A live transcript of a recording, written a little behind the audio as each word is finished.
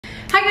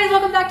Hi guys,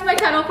 welcome back to my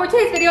channel. For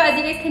today's video, as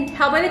you guys can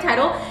tell by the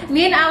title,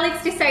 me and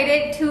Alex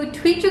decided to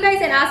tweet you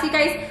guys and ask you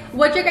guys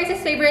what your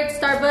guys' favorite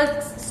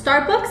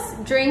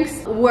Starbucks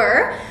drinks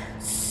were.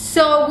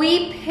 So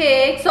we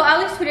picked, so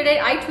Alex tweeted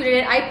it, I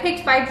tweeted it, I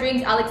picked 5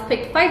 drinks, Alex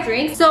picked 5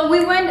 drinks. So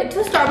we went to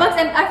Starbucks,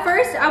 and at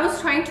first I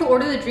was trying to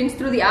order the drinks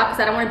through the app because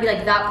I don't want to be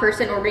like that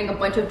person ordering a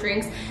bunch of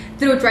drinks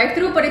through a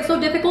drive-thru, but it's so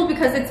difficult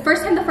because it's the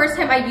first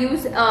time I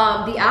use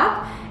the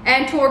app.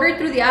 And to order it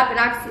through the app,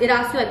 it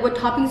asks you like what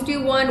toppings do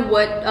you want,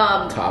 what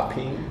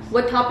toppings?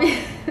 What topping?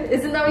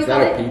 Isn't that what you call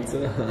that it? a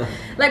pizza?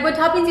 Like what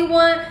toppings you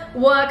want,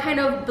 what kind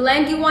of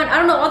blend you want. I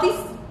don't know, all these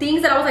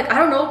things that I was like, I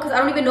don't know, because I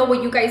don't even know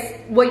what your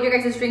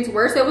guys' drinks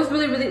were. So it was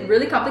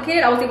really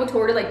complicated. I was able to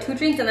order like 2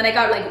 drinks and then I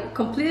got like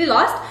completely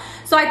lost.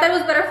 So I thought it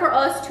was better for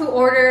us to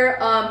order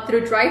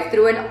through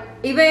drive-thru. And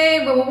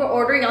even when we were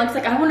ordering, I was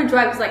like, I don't want to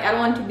drive because like I don't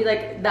want to be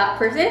like that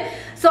person.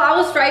 So I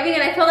was driving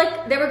and I felt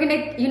like they were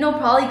gonna, you know,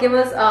 probably give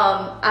us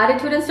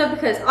attitude and stuff,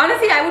 because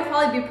honestly I would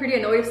probably be pretty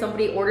annoyed if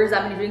somebody orders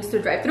that many drinks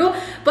through drive-thru.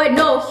 But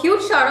no,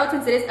 huge shout out,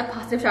 since it is a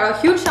positive shout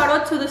out, huge shout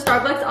out to the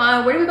Starbucks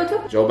on, where did we go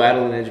to? Joe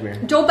Battle and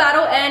Edgemere. Joe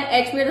Battle and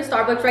Edgemere, the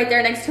Starbucks right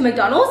there next to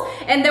McDonald's.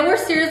 And they were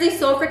seriously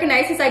so freaking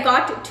nice. Since I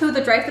got to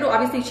the drive-thru,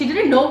 obviously she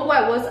didn't know who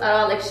I was,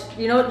 like,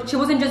 you know, she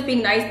wasn't just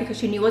being nice because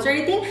she knew us or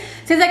anything.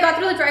 Since I got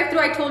through the drive-thru,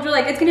 I told her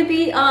like, it's gonna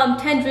be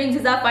 10 drinks,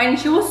 is that fine? And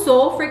she was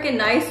so freaking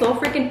nice, so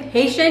freaking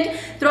patient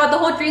throughout the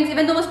whole drinks,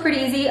 even though it was pretty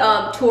easy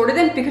to order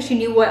them because she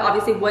knew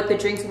obviously what the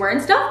drinks were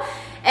and stuff.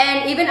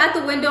 And even at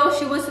the window,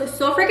 she was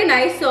so freaking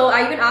nice. So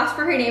I even asked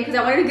for her name because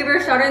I wanted to give her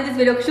a shout out in this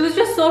video because she was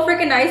just so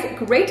freaking nice.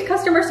 Great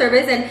customer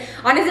service. And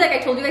honestly, like I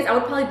told you guys, I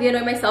would probably be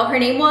annoyed myself. Her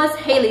name was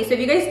Haley. So if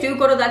you guys do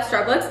go to that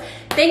Starbucks,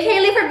 thank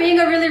Haley for being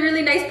a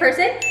really nice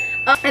person.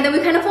 And then we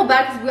kind of felt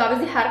bad because we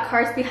obviously had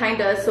cars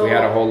behind us. So we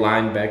had a whole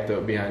line backed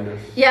up behind us.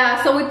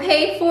 Yeah, so we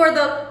paid for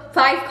the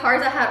 5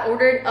 cars that had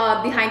ordered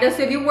behind us.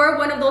 So if you were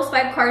one of those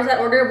 5 cars that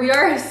ordered, we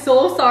are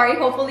so sorry.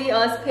 Hopefully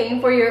us paying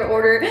for your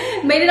order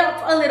made it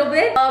up a little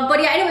bit.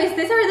 But yeah, anyways,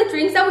 these are the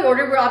drinks that we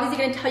ordered. We're obviously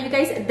going to tell you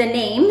guys the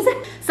names.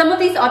 Some of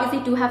these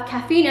obviously do have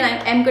caffeine and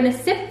I am going to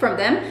sip from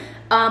them.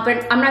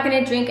 But I'm not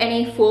gonna drink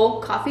any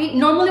full coffee.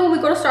 Normally when we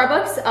go to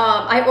Starbucks,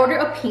 I order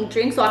a pink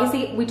drink. So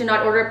obviously we do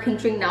not order a pink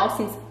drink now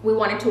since we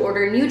wanted to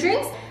order new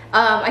drinks.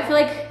 I feel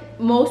like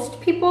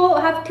most people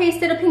have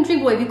tasted a pink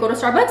drink if you go to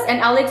Starbucks, and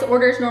Alex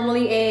orders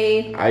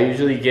normally I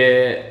usually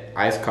get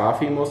iced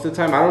coffee most of the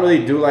time. I don't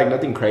really do like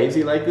nothing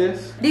crazy like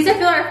this. These I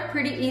feel are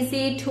pretty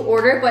easy to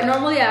order, but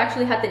normally I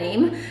actually had the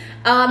name.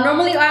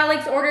 Normally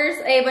Alex orders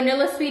a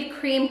vanilla sweet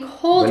cream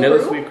cold brew.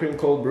 Vanilla sweet cream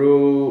cold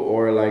brew,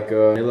 or like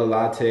a vanilla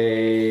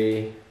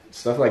latte,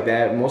 stuff like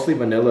that. Mostly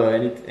vanilla,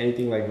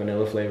 anything like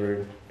vanilla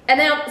flavored. And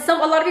then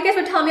a lot of you guys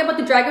were telling me about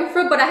the dragon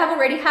fruit, but I have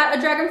already had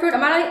a dragon fruit.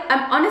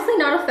 I'm honestly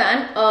not a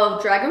fan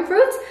of dragon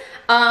fruits.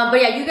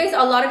 But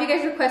yeah, a lot of you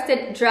guys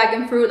requested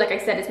dragon fruit. Like I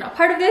said, it's not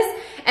part of this.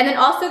 And then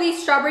also the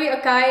strawberry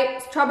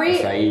acai.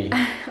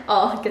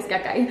 Oh, I guess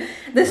acai.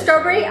 The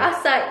strawberry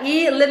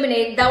acai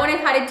lemonade. That one I've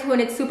had it too, and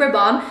it's super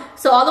bomb.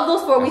 So all of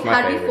those 4 we've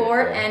had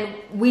before, and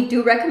we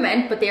do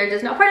recommend, but they are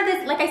just not part of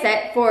this. Like I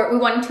said, we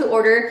wanted to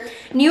order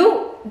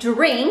new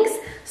drinks.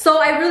 So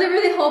I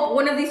really hope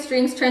one of these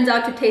drinks turns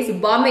out to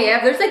taste bomb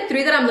AF. There's like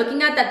 3 that I'm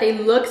looking at that they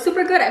look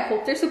super good. I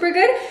hope they're super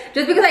good,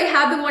 just because I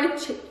have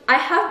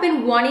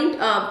been wanting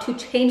to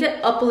change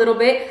it up a little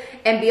bit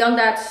and be on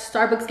that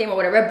Starbucks game or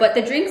whatever. But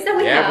the drinks that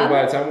we have, but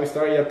by the time we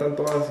start,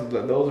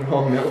 those are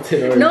all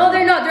melted already. No,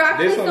 they're not. They're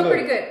actually still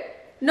pretty good.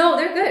 No,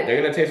 they're good.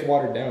 They're gonna taste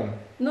watered down.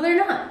 No, they're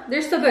not.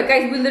 They're still good.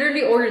 Guys, we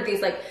literally ordered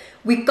these. Like,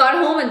 we got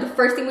home and the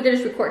first thing we did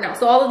is record now.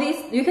 So all of these,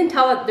 you can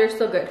tell that they're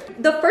still good.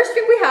 The first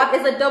drink we have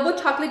is a double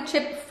chocolate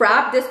chip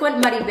frap. This one,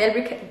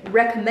 Maribel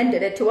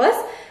recommended it to us.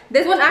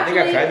 This one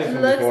actually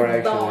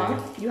looks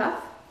bomb. You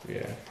have?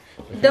 Yeah.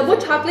 Double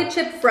chocolate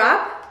chip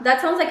frap.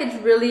 That sounds like it's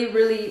really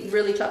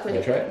chocolatey. Can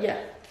I try it?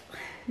 Yeah.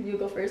 You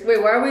go first. Wait,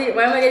 why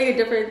am I getting a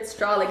different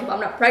straw? Like if I'm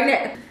not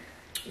pregnant?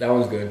 That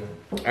one's good.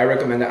 I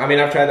recommend that. I mean,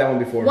 I've tried that one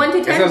before. 1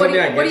 to 10. What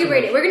do you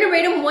rate it? We're gonna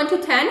rate them 1 to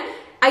 10.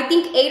 I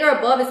think 8 or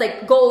above is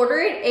like go order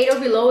it. 8 or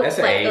below, it's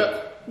like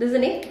this is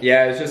an 8.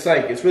 Yeah, it's just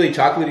like it's really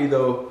chocolatey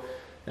though,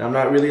 and I'm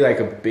not really like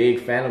a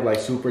big fan of like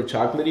super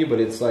chocolatey,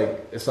 but it's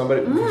like if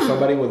somebody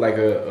with like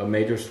a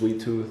major sweet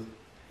tooth,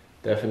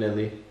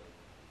 definitely.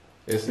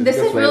 This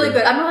is really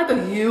good. I'm not like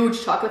a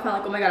huge chocolate fan.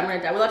 Like, oh my god, I'm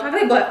gonna die without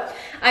chocolate, but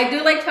I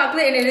do like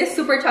chocolate, and it is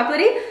super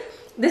chocolatey.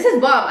 This is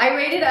bomb. I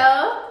rated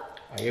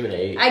I give it an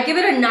 8. I give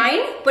it a 9,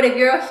 but if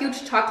you're a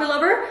huge chocolate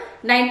lover,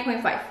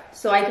 9.5.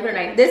 So I give it a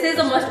 9. This is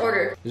a must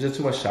order. There's just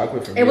too much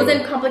chocolate for me. It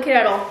wasn't complicated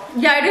at all.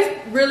 Yeah, it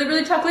is really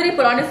chocolatey,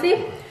 but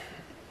honestly,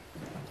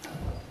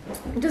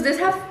 does this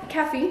have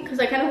caffeine? Because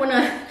I kind of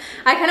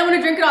wanna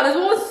drink it all. This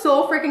one was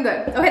so freaking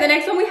good. Okay, the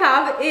next one we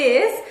have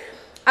is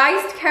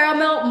iced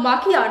caramel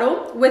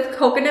macchiato with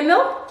coconut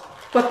milk.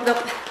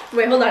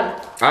 Wait, hold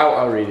on.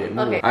 I'll read it.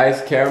 Okay.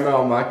 Iced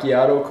caramel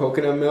macchiato,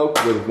 coconut milk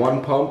with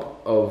 1 pump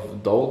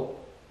of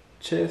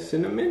dolce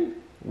cinnamon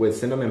with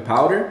cinnamon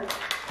powder.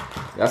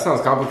 That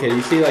sounds complicated.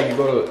 You see, like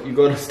you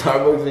go to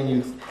Starbucks and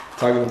you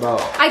talking about.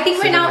 I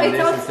think right now it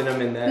sounds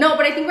cinnamon that. No,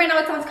 but I think right now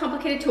it sounds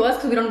complicated to us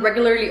because we don't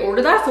regularly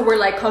order that. So we're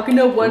like, how can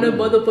I want a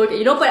motherfucker?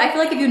 You know, but I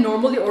feel like if you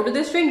normally order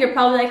this drink, you're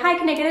probably like, hi,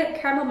 can I get a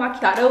caramel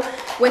macchiato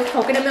with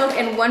coconut milk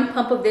and 1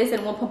 pump of this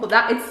and 1 pump of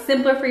that? It's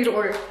simpler for you to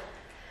order.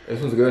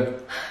 This one's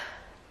good.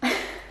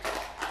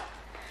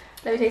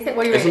 Let me taste it.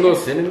 What do you It's a little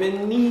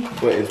cinnamony,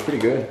 but it's pretty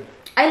good.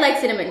 I like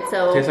cinnamon,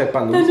 so. Tastes like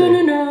pan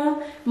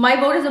dulce. My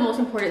vote is the most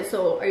important,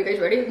 so are you guys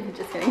ready? I'm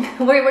just kidding.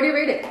 Wait, what do you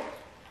rate it?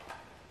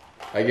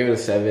 I give it a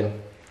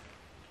 7.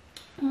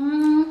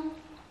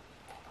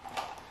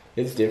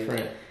 It's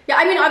different. Yeah,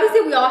 I mean,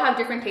 obviously we all have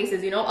different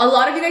tastes, you know. A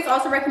lot of you guys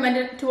also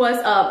recommended to us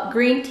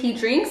green tea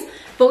drinks,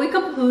 but we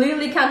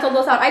completely canceled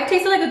those out. I've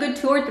tasted like a good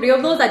 2 or 3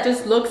 of those that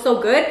just look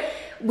so good.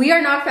 We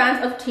are not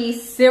fans of tea,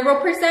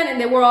 0%, and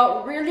they were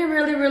all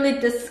really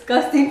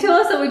disgusting to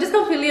us, so we just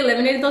completely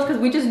eliminated those because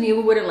we just knew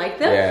we wouldn't like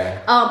them. Yeah.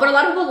 But a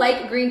lot of people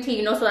like green tea,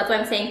 you know, so that's why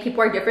I'm saying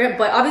people are different.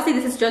 But obviously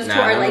this is just to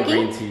our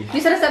liking. Green tea.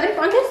 You said a 7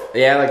 on this?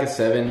 Yeah, like a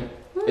 7.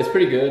 It's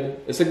pretty good.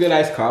 It's a good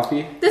iced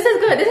coffee. This is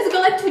good. This is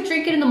good like to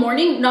drink it in the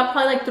morning, not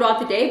probably like throughout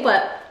the day,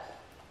 but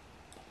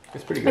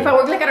it's pretty good. If I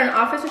work like at an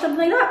office or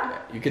something like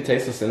that. You could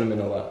taste the cinnamon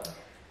a lot.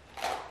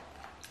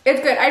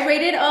 It's good. I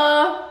rated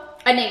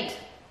an 8.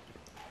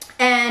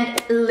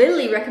 And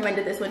Lily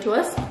recommended this one to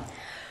us.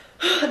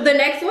 The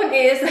next one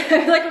is, I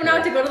feel like I'm now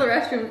to go to the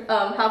restroom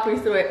halfway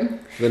through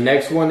it. The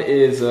next one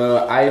is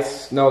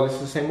ice. No, this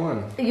is the same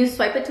one. You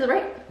swipe it to the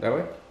right. That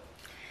way?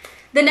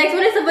 The next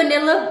one is a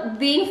vanilla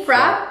bean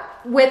frap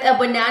with a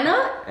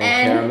banana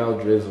and caramel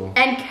drizzle.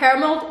 And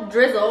caramel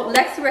drizzle.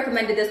 Lexi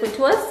recommended this one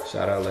to us.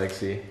 Shout out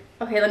Lexi.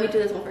 Okay, let me do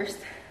this one first.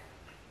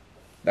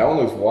 That one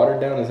looks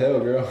watered down as hell,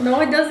 girl. No,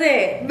 it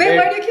doesn't. Babe,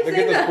 why do you keep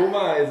saying that? Look at the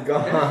spuma, it's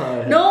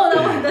gone. No,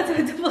 that's what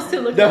it's supposed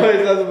to look like. No,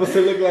 it's not supposed to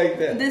look like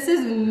that. This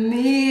is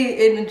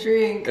me in a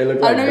drink. It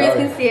looks I like don't know if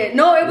you guys can see it.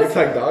 No, it was. Looks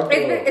like dog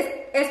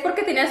it's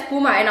porque tenía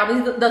espuma, and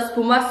obviously the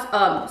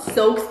espuma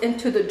soaks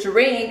into the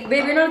drink.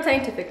 Babe, you're not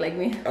scientific like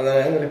me.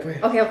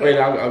 Okay. Wait,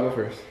 I'll go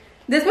first.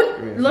 This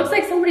one looks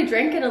like somebody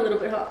drank it a little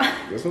bit hot.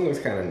 This one looks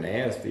kind of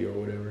nasty or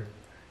whatever.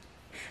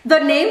 The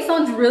name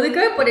sounds really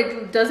good, but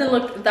it doesn't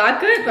look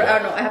that good. But I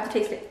don't know. I have to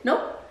taste it.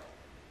 No?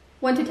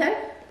 1 to 10?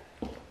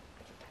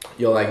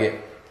 You'll like it.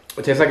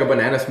 It tastes like a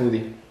banana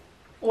smoothie.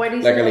 Why do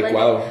you like a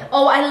licuado? Like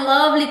oh, I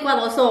love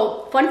licuado.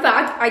 So, fun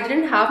fact, I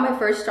didn't have my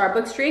first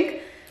Starbucks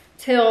drink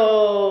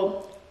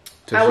till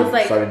I was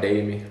like... started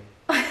dating me.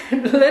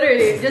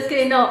 Literally, just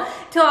kidding. No,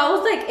 till I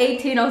was like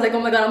 18, I was like, oh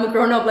my god, I'm a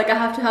grown up. Like, I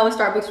have to have a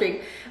Starbucks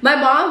drink. My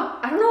mom,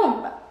 I don't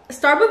know,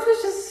 Starbucks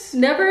was just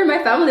never in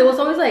my family. It was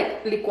always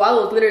like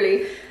licuados,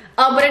 literally.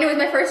 But anyways,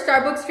 my first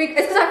Starbucks drink,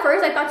 it's because at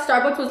first I thought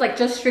Starbucks was like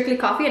just strictly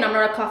coffee, and I'm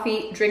not a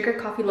coffee drinker,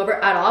 coffee lover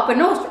at all. But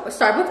no,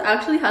 Starbucks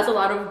actually has a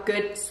lot of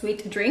good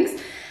sweet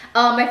drinks.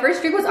 My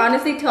first drink was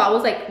honestly till I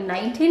was like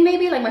 19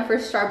 maybe, like my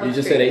first Starbucks drink.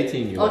 You just said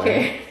 18, you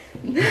okay.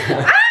 I'm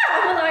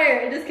a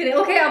liar, just kidding.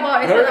 Okay, I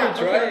bought it.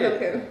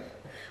 Okay.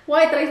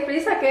 Why, traes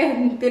prisa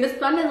que tienes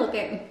planes o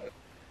qué?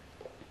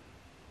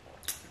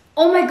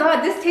 Oh my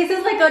god, this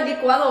tastes like a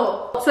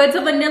licuado. So it's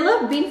a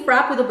vanilla bean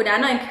frap with a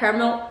banana and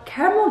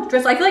caramel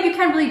drizzle. I feel like you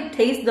can't really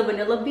taste the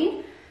vanilla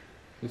bean.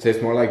 It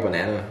tastes more like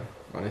banana,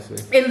 honestly.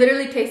 It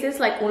literally tastes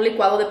like un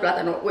licuado de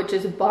plátano, which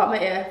is bomb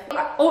AF.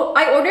 Oh,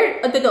 I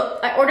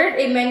ordered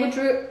a mango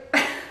drew.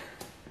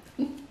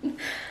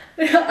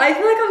 I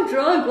feel like I'm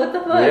drunk. What the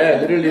fuck?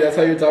 Yeah, literally, that's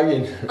how you're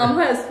talking. I'm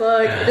high as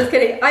fuck. Just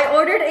kidding. I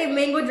ordered a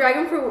mango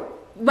dragon fruit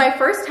my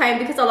first time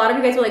because a lot of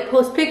you guys will like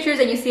post pictures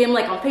and you see them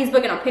like on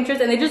Facebook and on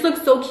Pinterest and they just look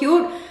so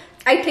cute.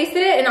 I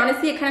tasted it and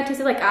honestly it kind of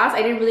tasted like ass.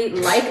 I didn't really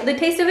like the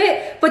taste of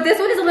it, but this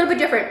one is a little bit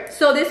different.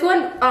 So this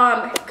one,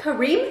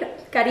 Karim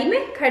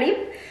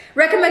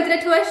recommended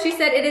it to us. She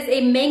said it is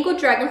a mango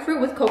dragon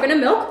fruit with coconut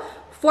milk,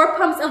 4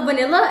 pumps of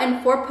vanilla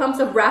and 4 pumps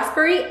of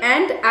raspberry,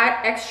 and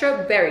add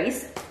extra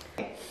berries.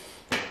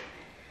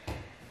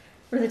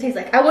 What does it taste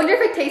like? I wonder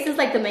if it tastes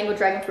like the mango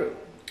dragon fruit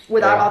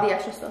without all the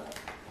extra stuff.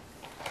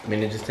 I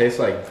mean, it just tastes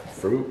like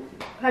fruit.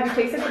 Have you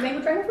tasted the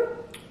mango dragon fruit?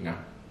 No.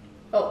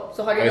 Oh,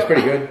 so how do you know? It's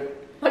pretty good.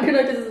 How do you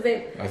know it tastes the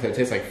same? I said it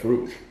tastes like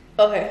fruit.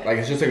 Okay. Like,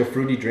 it's just like a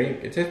fruity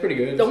drink. It tastes pretty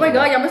good. Oh my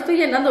god, ya me estoy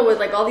llenando with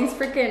like all these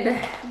freaking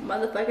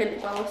motherfucking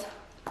licuados.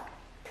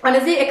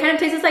 Honestly, it kind of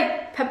tastes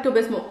like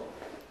Pepto-Bismol.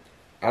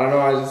 I don't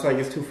know, I just like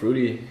it's too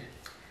fruity.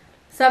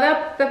 Sabe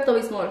a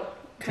Pepto-Bismol.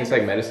 Tastes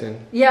like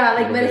medicine. Yeah,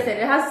 like medicine.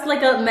 It has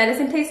like a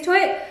medicine taste to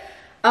it.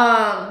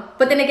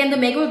 But then again, the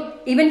mango,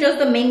 even just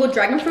the mango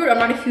dragon fruit, I'm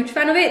not a huge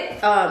fan of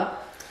it.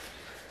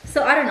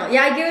 So I don't know.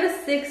 Yeah, I give it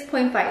a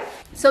 6.5.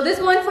 So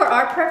this one, for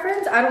our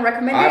preference, I don't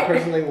recommend it. I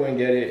personally wouldn't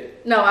get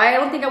it. No, I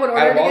don't think I would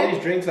order it. Out of all again.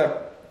 these drinks,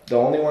 the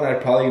only one I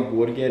probably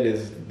would get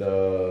is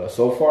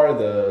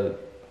the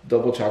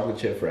double chocolate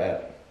chip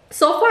frap.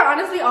 So far,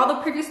 honestly, all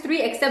the previous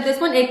 3 except this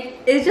one,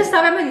 it's just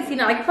sabe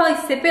medicina. I could probably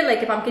sip it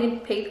like if I'm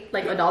getting paid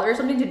like $1 or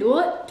something to do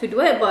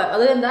it. But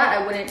other than that,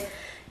 I wouldn't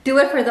do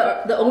it for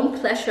the own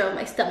pleasure of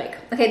my stomach.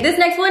 Okay, this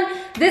next one.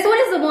 This one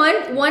is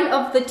the one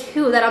of the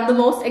 2 that I'm the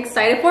most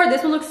excited for.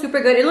 This one looks super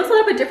good. It looks a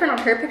little bit different on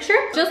her picture.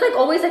 Just like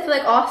always, I feel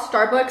like all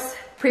Starbucks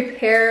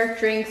prepare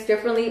drinks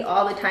differently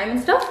all the time and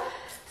stuff.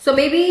 So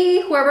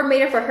maybe whoever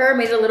made it for her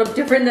made it a little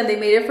different than they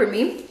made it for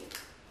me.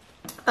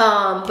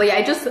 But yeah,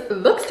 it just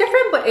looks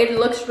different, but it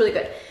looks really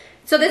good.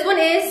 So this one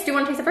is, do you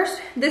want to taste it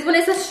first? This one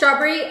is a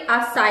strawberry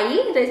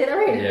acai. Did I say that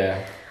right?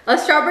 Yeah. A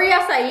strawberry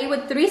acai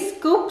with 3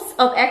 scoops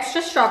of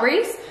extra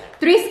strawberries,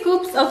 3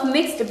 scoops of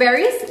mixed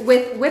berries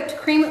with whipped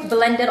cream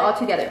blended all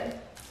together.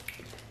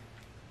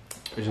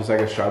 It's just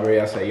like a strawberry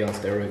acai on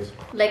steroids.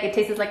 Like it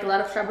tastes like a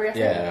lot of strawberry acai?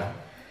 Yeah.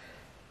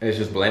 And it's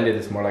just blended.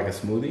 It's more like a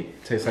smoothie.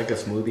 It tastes like a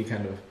smoothie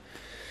kind of.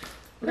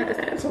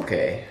 It's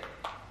okay.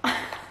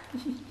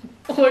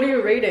 What do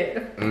you rate it?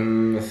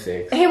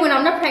 6. Hey, when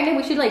I'm not pregnant,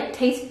 we should like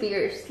taste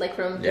beers like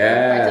from.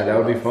 Yeah, that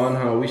would be fun,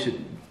 huh? We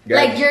should.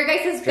 Guys, like your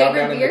guys' drop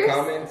favorite down beers. In the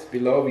comments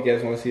below if you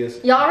guys want to see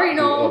us. Y'all already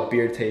know a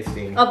beer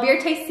tasting. A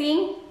beer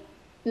tasting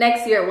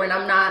next year when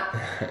I'm not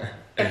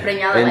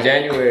empreñada. In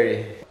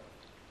January.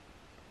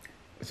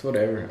 It's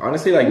whatever.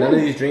 Honestly, like none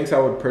of these drinks I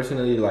would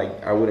personally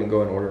like. I wouldn't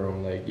go and order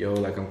them. Like yo,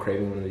 like I'm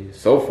craving one of these.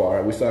 So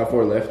far, we still have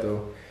 4 left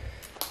though.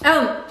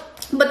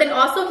 But then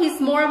also he's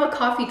more of a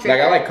coffee drinker.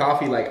 Like I like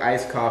coffee, like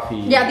iced coffee.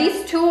 Yeah,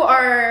 these two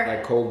are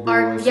like cold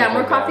brew. Yeah,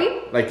 more like coffee.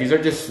 That. Like these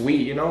are just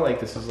sweet, you know.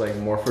 Like this is like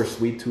more for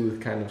sweet tooth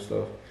kind of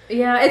stuff.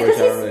 Yeah, it's because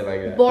he's really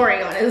like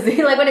boring,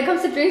 honestly. Like when it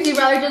comes to drinks, you'd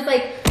rather just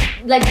like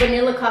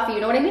vanilla coffee, you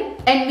know what I mean?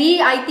 And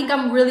me, I think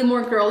I'm really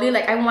more girly.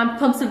 Like I want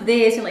pumps of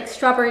this and like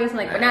strawberries and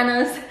like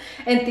bananas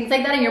and things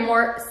like that. And you're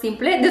more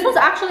simple. This one's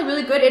actually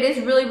really good. It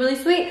is really, really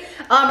sweet.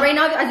 Right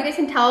now, as you guys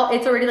can tell,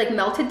 it's already like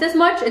melted this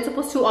much. It's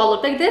supposed to all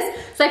look like this.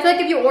 So I feel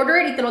like if you order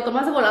it y te lo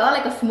tomas de volada,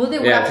 like a smoothie,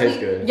 it would actually, it tastes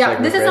good. Yeah,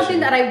 like this is something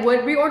that I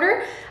would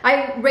reorder.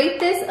 I rate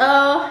this,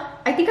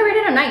 I think I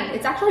rated a 9.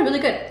 It's actually really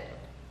good.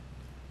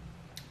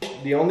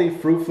 The only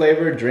fruit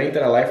flavored drink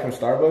that I like from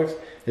Starbucks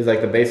is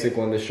like the basic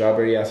one, the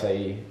strawberry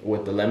acai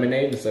with the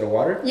lemonade instead of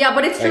water. Yeah,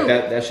 but it's like true.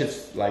 That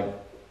shit's like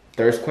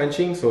thirst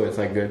quenching, so it's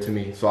like good to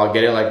me. So I'll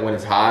get it like when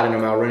it's hot and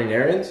I'm out running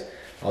errands.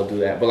 I'll do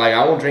that. But like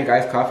I won't drink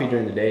iced coffee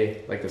during the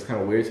day. Like that's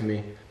kind of weird to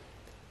me.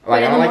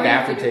 Like I don't like the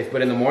aftertaste,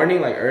 but in the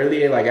morning, like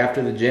early, like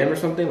after the gym or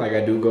something, like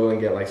I do go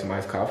and get like some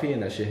iced coffee,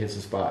 and that shit hits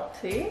the spot.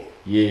 See?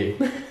 Yeah.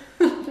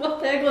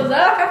 What the heck was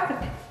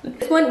that?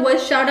 This one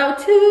was shout out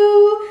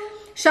to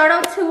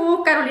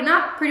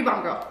Carolina, pretty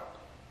bomb girl.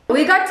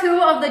 We got 2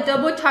 of the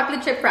double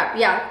chocolate chip wrap.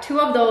 Yeah, 2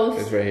 of those.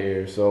 It's right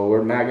here. So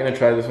we're not gonna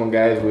try this one,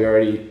 guys. We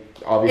already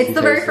obviously. It's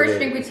the very first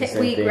drink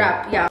we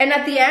grabbed. Yeah. And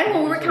at the end,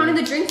 when we were counting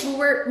the drinks,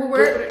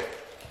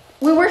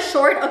 we were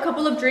short a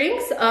couple of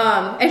drinks.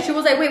 And she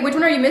was like, "Wait, which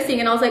one are you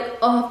missing?" And I was like,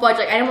 "Oh fudge!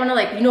 Like I didn't want to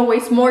like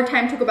waste more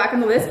time to go back on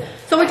the list."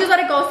 So we just let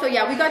it go. So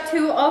yeah, we got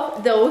 2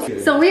 of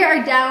those. So we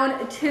are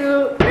down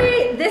to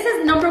 3. This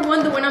is number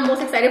 1, the one I'm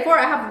most excited for.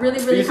 I have really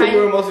high. You said you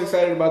were most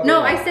excited about.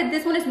 No, I said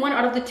this one is 1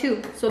 out of the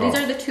 2. So these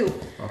are the 2.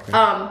 Okay.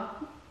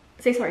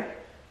 Say sorry.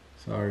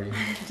 Sorry.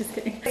 Just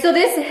kidding. So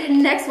this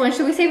next one,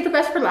 should we save the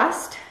best for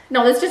last?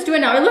 No, let's just do it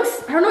now. It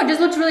looks, I don't know, it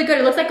just looks really good.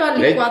 It looks like a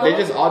licuado. They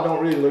just all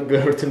don't really look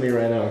good to me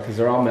right now because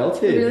they're all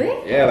melted.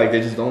 Really? Yeah, like they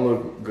just don't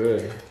look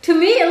good. To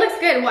me, it looks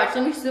good. Watch,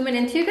 let me zoom it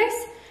into you guys.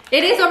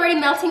 It is already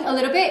melting a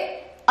little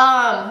bit.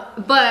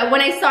 But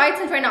when I saw it,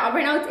 since right now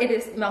it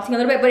is melting a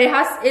little bit, but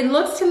it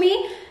looks to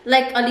me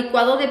like a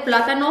licuado de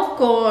plátano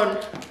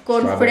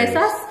con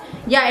fresas.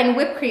 Yeah, and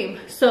whipped cream.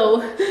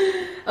 So,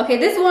 okay,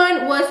 this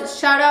one was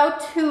shout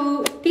out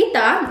to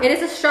Tita. It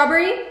is a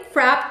strawberry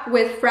frap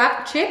with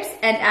frap chips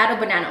and add a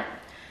banana.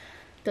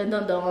 Dun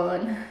dun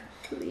dun.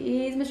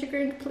 Please, Mr.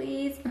 Green,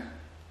 please.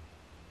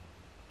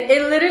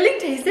 It literally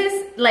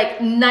tastes like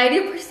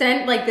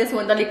 90% like this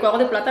one, the licuado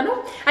de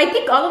plátano. I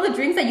think all of the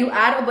drinks that you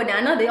add a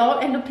banana, they all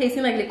end up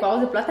tasting like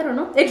licuado de plátano,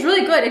 no? It's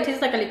really good. It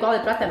tastes like a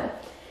licuado de plátano.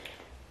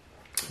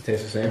 It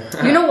tastes the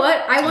same. You know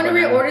what? I want to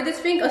reorder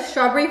this drink, a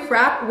strawberry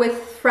frap with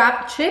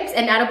frap chips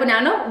and add a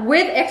banana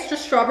with extra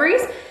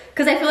strawberries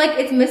because I feel like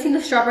it's missing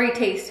the strawberry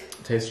taste.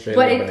 It tastes straight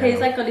but it tastes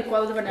like a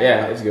licuado de banana.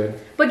 Yeah, it's good.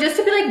 But just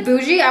to be like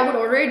bougie, I would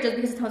order it just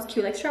because it sounds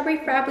cute. Like strawberry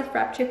frap with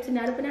frap chips and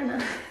add a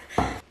banana.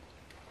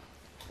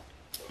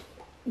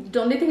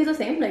 Don't they think it's the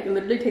same? Like it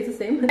literally tastes the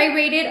same. I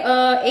rated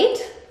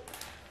 8.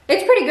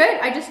 It's pretty good.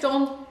 I just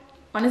don't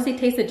honestly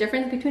taste the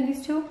difference between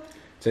these 2. It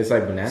tastes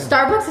like banana.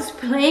 Starbucks is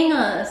playing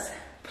us.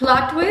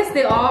 Plot twist,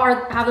 they all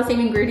have the same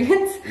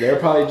ingredients. They're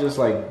probably just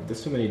like,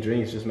 there's too many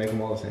drinks, just make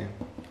them all the same.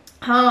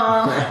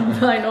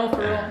 I know,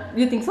 for real.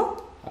 You think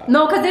so?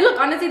 No, because they look,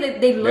 honestly,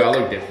 they all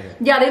look different.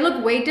 Yeah, they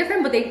look way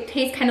different, but they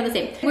taste kind of the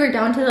same. We're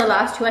down to the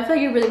last 2. I feel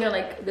like you're really gonna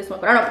like this one,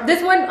 but I don't know.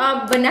 This one,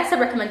 Vanessa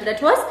recommended it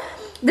to us.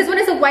 This one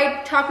is a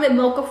white chocolate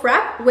mocha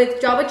frap with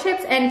Java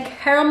chips and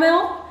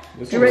caramel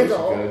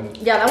drizzle.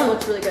 Yeah, that one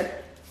looks really good.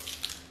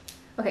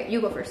 Okay, you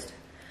go first.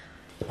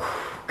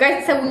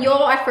 Guys, según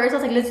yo, at first I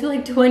was like, let's do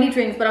like 20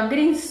 drinks, but I'm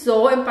getting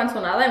so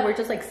empanzonada and we're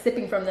just like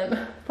sipping from them.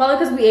 Probably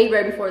because we ate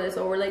right before this,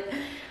 so we're like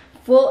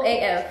full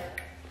AF.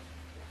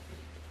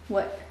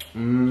 What?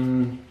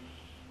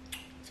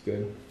 It's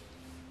good.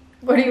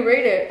 What do you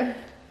rate it?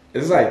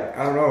 It's like,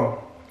 I don't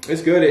know.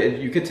 It's good.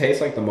 You could taste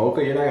like the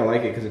mocha. You're not gonna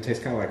like it because it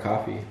tastes kind of like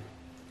coffee.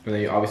 And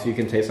then obviously you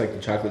can taste like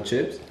the chocolate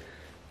chips,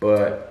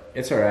 but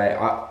it's alright.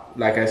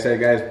 Like I said,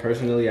 guys,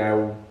 personally, I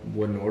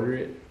wouldn't order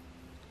it.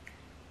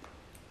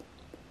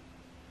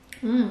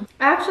 I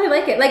actually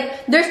like it.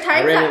 Like, there's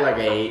times I rated like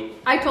an 8.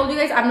 I told you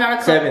guys I'm not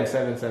a Seven. A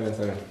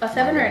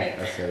 7 or an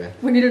 8? A 7.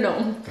 We need to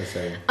know. A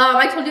 7.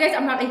 I told you guys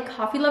I'm not a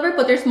coffee lover,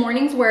 but there's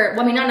mornings where,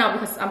 well, I mean, not now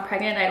because I'm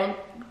pregnant and I don't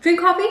drink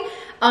coffee.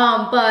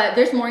 But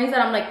there's mornings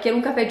that I'm like, quiero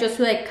un café just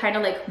to like kind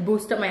of like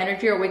boost up my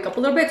energy or wake up a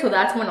little bit. So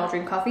that's when I'll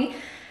drink coffee.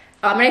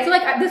 And I feel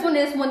like this one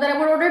is one that I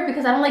would order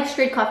because I don't like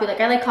straight coffee. Like,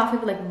 I like coffee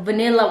with like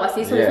vanilla or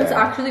así. So this one's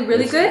actually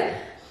really good.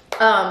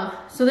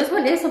 So this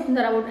one is something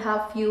that I would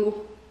have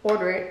you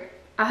order it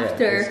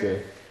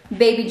after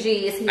Baby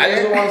G is here. I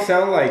just don't want to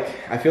sound like,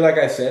 I feel like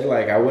I said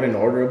like I wouldn't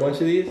order a bunch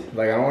of these.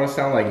 Like, I don't want to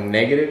sound like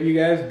negative, you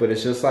guys, but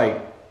it's just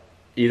like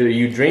either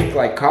you drink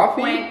like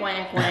coffee. Wank,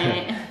 wank,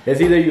 wank.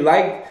 It's either you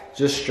like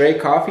just straight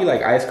coffee,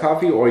 like iced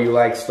coffee, or you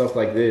like stuff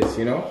like this,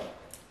 you know?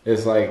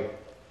 It's like,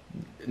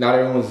 not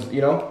everyone's,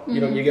 you know,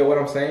 you get what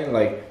I'm saying?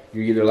 Like,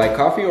 you either like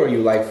coffee or you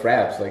like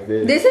fraps like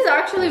this. This is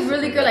actually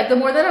really good. Like, the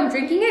more that I'm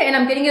drinking it, and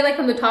I'm getting it like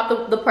from the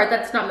top, the part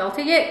that's not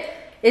melted yet,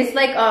 it's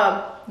like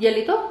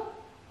hielito.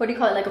 What do you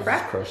call it? Like a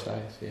frap? Crushed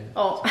ice, yeah.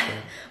 Oh,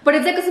 but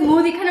it's like a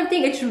smoothie kind of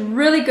thing. It's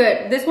really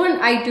good. This one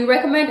I do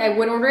recommend. I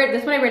would order it.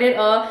 This one I rated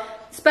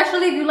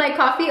especially if you like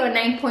coffee, a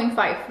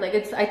 9.5. Like,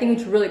 I think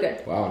it's really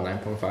good. Wow,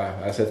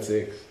 9.5. I said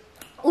 6.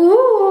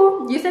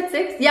 Ooh, you said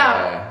 6?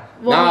 Yeah.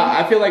 Well, nah,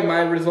 I feel like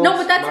my results. No,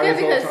 but that's good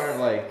because aren't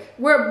like.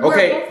 We're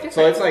okay,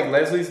 so it's like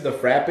Leslie's the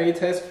frappe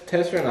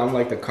tester, and I'm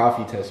like the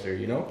coffee tester.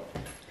 You know.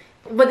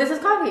 But this is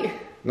coffee.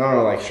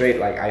 No, like straight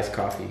like iced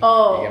coffee.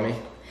 Oh. You get me?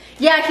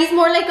 Yeah, he's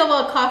more like of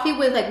a coffee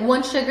with like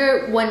 1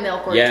 sugar, 1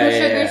 milk, or 2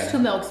 sugars, 2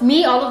 milks.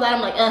 Me, all of that,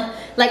 I'm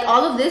like, like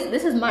all of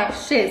this is my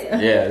shiz.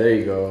 Yeah, there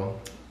you go.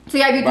 So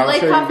yeah, if you do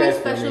like coffee,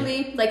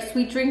 especially like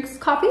sweet drinks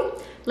coffee,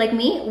 like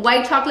me,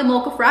 white chocolate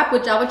mocha frap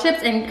with Java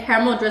chips and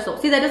caramel drizzle.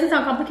 See, that doesn't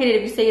sound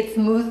complicated if you say it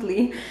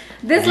smoothly.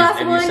 This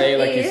last one is... If you say it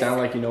like you sound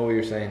like you know what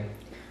you're saying.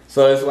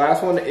 So this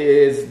last one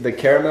is the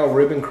caramel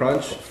ribbon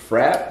crunch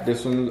frap.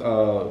 This one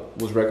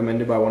was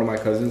recommended by one of my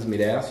cousins,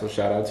 Mireya, so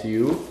shout out to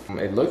you.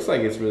 It looks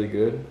like it's really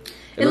good.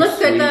 It looks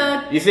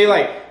good. You see,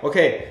 like,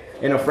 okay,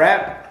 in a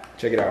frap,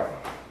 check it out.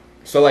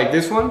 So like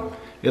this one,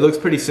 it looks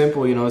pretty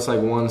simple, you know, it's like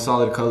one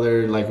solid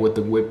color, like with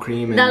the whipped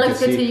cream. And that looks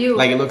good to you.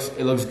 Like it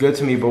looks good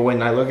to me, but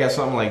when I look at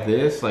something like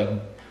this, like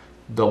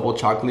double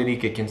chocolatey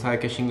que quien sabe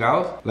que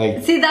chingados.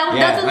 Like, see,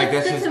 that's what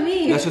looks good to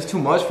me. That's just too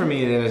much for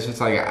me, and it's just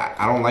like,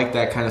 I don't like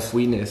that kind of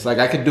sweetness. Like,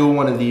 I could do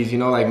one of these, you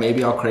know, like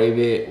maybe I'll crave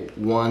it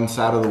one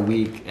side of the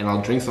week, and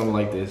I'll drink something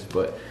like this,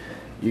 but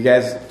you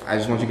guys, I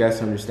just want you guys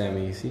to understand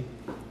me, you see?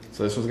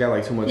 So this one's got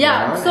like too much.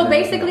 Yeah, so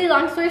basically,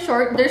 long story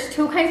short, there's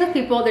 2 kinds of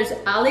people. There's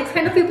Alex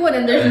kind of people, and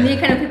then there's me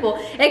kind of people.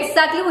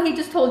 Exactly what he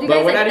just told you guys.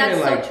 But we're like, not even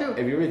that's so like,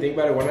 true. if you really think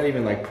about it, we're not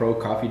even like pro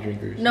coffee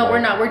drinkers. No, like, we're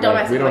not. We're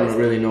dumbasses. We don't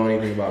really know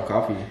anything about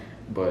coffee,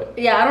 but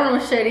yeah, I don't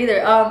know shit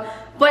either.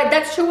 But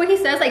that's true what he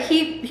says. Like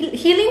he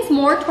leans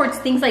more towards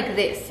things like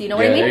this. You know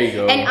what I mean? There you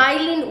go. And I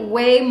lean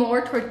way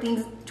more toward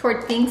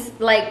things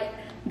like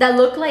that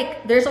look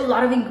like there's a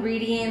lot of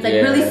ingredients, like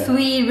really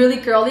sweet, really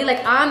girly.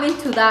 Like I'm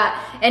into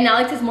that. And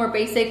Alex is more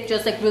basic,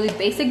 just like really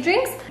basic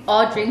drinks.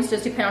 All drinks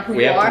just depend on who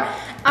you are,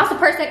 as a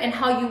person, and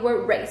how you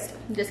were raised.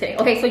 Just kidding.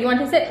 Okay, so you want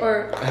to taste it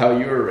or how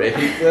you were raised?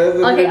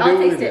 Okay, I'll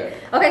taste it.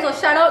 Okay, so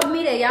shout out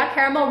Mireya,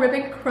 caramel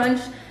ribbon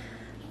crunch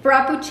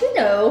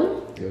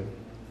frappuccino. Good.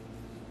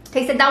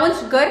 Tasted that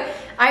one's good.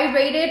 I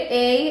rated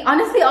a,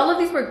 honestly, all of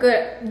these were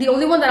good. The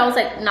only one that I was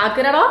like not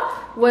good at all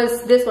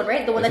was this one,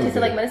 right? The one that tasted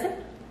like medicine.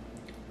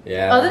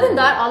 Yeah. Other than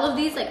that, all of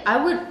these, like,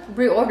 I would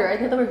reorder. I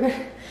think they were good.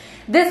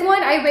 This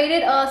one I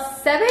rated a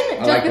 7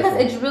 just because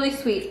it's really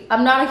sweet.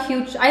 I'm not a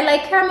huge, I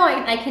like caramel.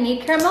 I can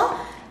eat caramel.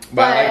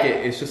 But I like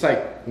it. It's just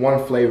like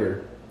one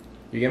flavor.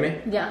 You get me?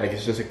 Yeah. Like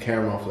it's just a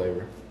caramel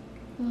flavor.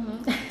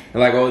 And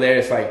like over there,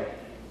 it's like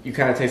you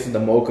kind of tasted the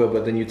mocha,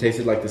 but then you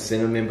tasted like the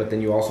cinnamon, but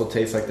then you also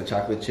taste like the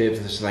chocolate chips.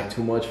 It's just like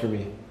too much for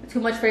me.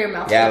 Too much for your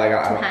mouth. Yeah, like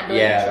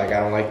I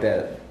don't like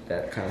that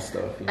kind of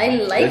stuff. You know? I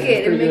like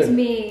it. It makes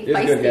me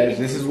feisty. Good, guys.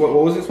 This is what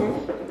was this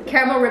one?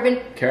 Caramel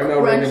ribbon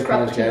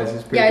crunch, guys.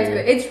 It's pretty it's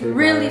good. It's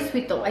really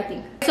sweet though, I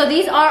think. So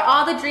these are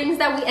all the drinks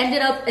that we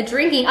ended up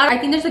drinking. I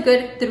think there's a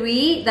good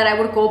 3 that I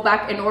would go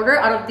back and order.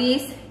 Out of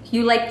these,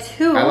 you like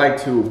 2. I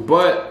like 2,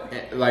 but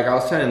like I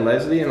was telling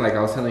Leslie and like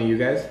I was telling you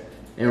guys,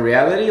 in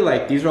reality,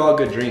 like these are all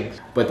good drinks.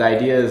 But the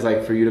idea is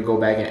like for you to go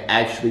back and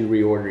actually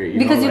reorder it.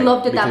 Because you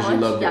loved it that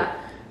much. Yeah.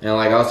 And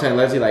like I was telling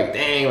Leslie, like,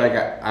 dang, like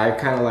I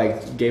kind of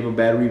like gave a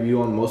bad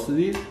review on most of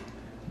these,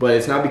 but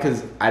it's not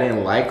because I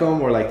didn't like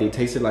them or like they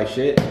tasted like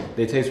shit.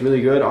 They taste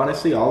really good,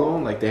 honestly, all of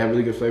them. Like they have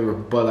really good flavor.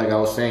 But like I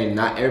was saying,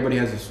 not everybody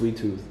has a sweet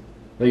tooth.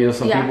 Like, you know,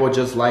 some people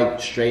just like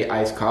straight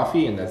iced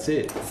coffee and that's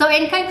it. So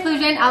in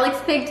conclusion,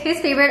 Alex picked his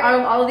favorite out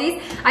of all of these.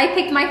 I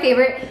picked my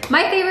favorite.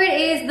 My favorite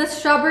is the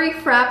strawberry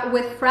frap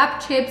with frap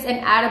chips and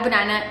add a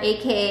banana,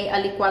 aka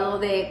a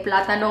licuado de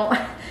plátano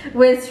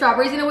with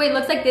strawberries in a way. It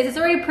looks like this. It's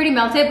already pretty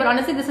melted, but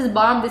honestly, this is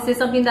bomb. This is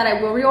something that I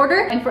will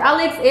reorder. And for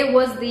Alex, it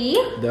was the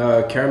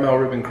caramel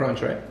ribbon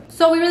crunch, right?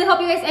 So we really hope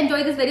you guys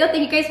enjoyed this video.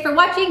 Thank you guys for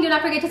watching. Do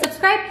not forget to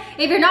subscribe.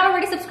 If you're not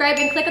already subscribed,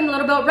 and click on the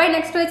little bell right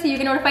next to it so you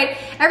get notified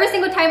every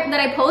single time that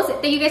I post.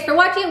 Thank you guys for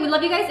watching. We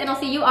love you guys, and I'll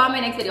see you on my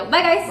next video.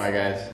 Bye, guys. Bye, guys.